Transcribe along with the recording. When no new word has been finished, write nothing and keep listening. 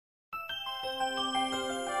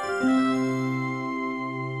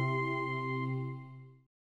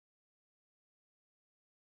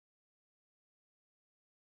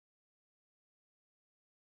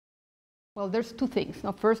Well, there's two things.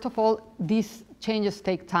 Now, first of all, these changes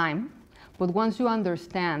take time, but once you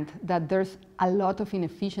understand that there's a lot of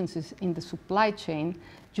inefficiencies in the supply chain,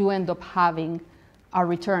 you end up having a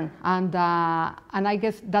return. And I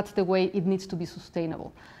guess that's the way it needs to be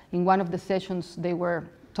sustainable. In one of the sessions, they were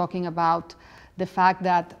talking about the fact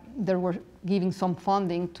that they were giving some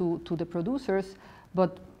funding to the producers,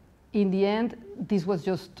 but in the end, this was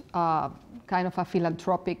just kind of a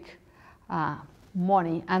philanthropic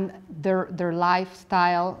money, and their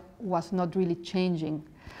lifestyle was not really changing.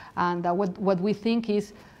 And what we think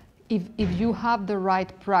is, if you have the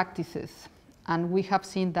right practices, and we have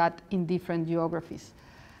seen that in different geographies,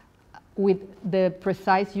 with the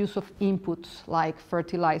precise use of inputs like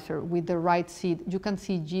fertilizer, with the right seed, you can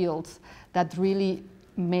see yields that really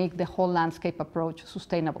make the whole landscape approach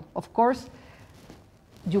sustainable. Of course,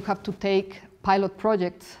 you have to take pilot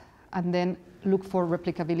projects and then look for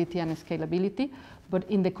replicability and scalability. But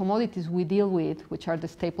in the commodities we deal with, which are the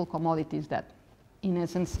staple commodities that in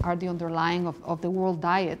essence are the underlying of the world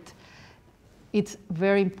diet, it's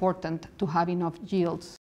very important to have enough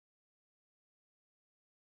yields.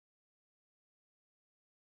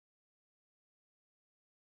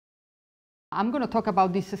 I'm going to talk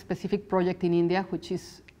about this specific project in India, which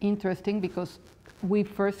is interesting because we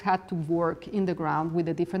first had to work in the ground with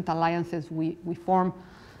the different alliances we form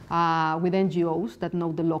with NGOs that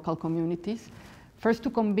know the local communities. First, to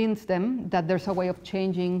convince them that there's a way of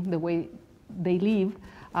changing the way they live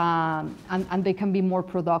and they can be more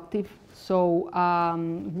productive. So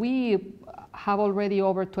we have already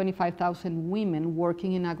over 25,000 women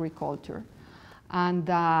working in agriculture. And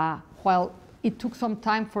while it took some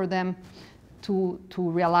time for them to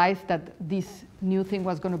realize that this new thing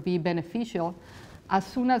was going to be beneficial, as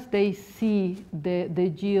soon as they see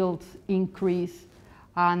the yields increase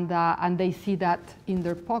and they see that in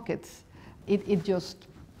their pockets, it just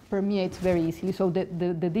permeates very easily. So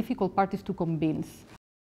the difficult part is to convince.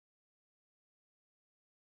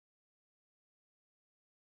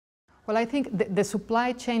 Well, I think the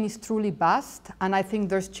supply chain is truly vast, and I think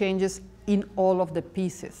there's changes in all of the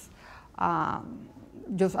pieces. I'm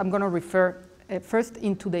going to refer first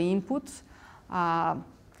into the inputs.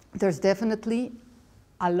 There's definitely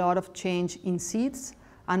a lot of change in seeds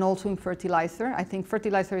and also in fertilizer. I think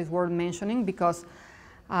fertilizer is worth mentioning because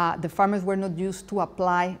the farmers were not used to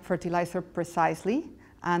apply fertilizer precisely,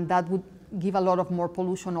 and that would give a lot of more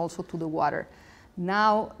pollution also to the water.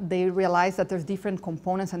 Now they realize that there's different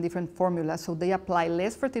components and different formulas, so they apply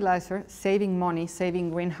less fertilizer, saving money,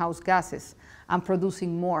 saving greenhouse gases, and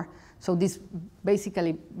producing more. So this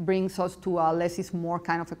basically brings us to a less is more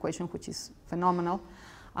kind of equation, which is phenomenal.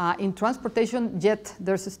 In transportation, yet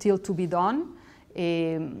there's still to be done,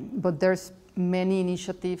 but there's many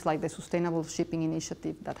initiatives like the Sustainable Shipping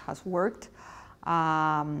Initiative that has worked.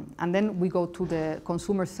 And then we go to the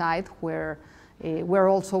consumer side, where we're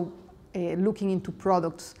also looking into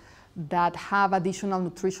products that have additional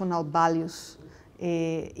nutritional values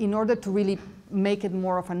in order to really make it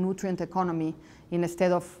more of a nutrient economy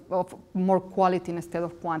instead of more quality instead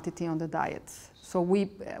of quantity on the diets. So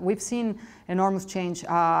we've seen enormous change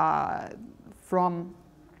from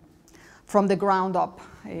the ground up,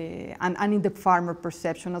 and in the farmer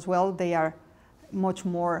perception as well. They are much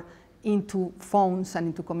more into phones and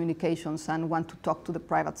into communications and want to talk to the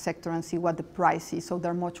private sector and see what the price is. So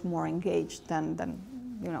they're much more engaged than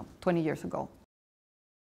 20 years ago.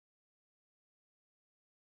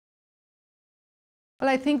 Well,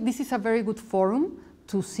 I think this is a very good forum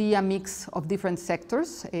to see a mix of different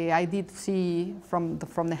sectors. I did see from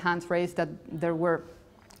the hands raised that there were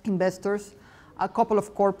investors, a couple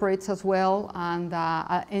of corporates as well, and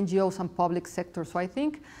NGOs and public sector. So I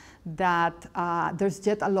think that there's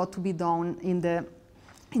yet a lot to be done in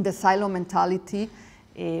the silo mentality.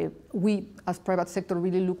 We, as private sector,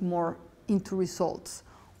 really look more into results,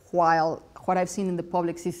 while what I've seen in the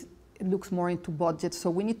public is it looks more into budgets. So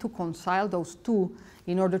we need to reconcile those two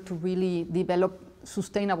in order to really develop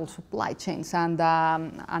sustainable supply chains. And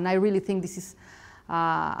I really think this is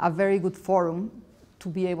a very good forum to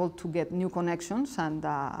be able to get new connections and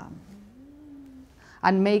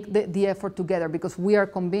make the effort together, because we are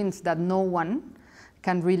convinced that no one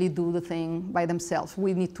can really do the thing by themselves.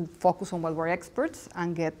 We need to focus on what we're experts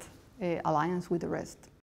and get alliance with the rest.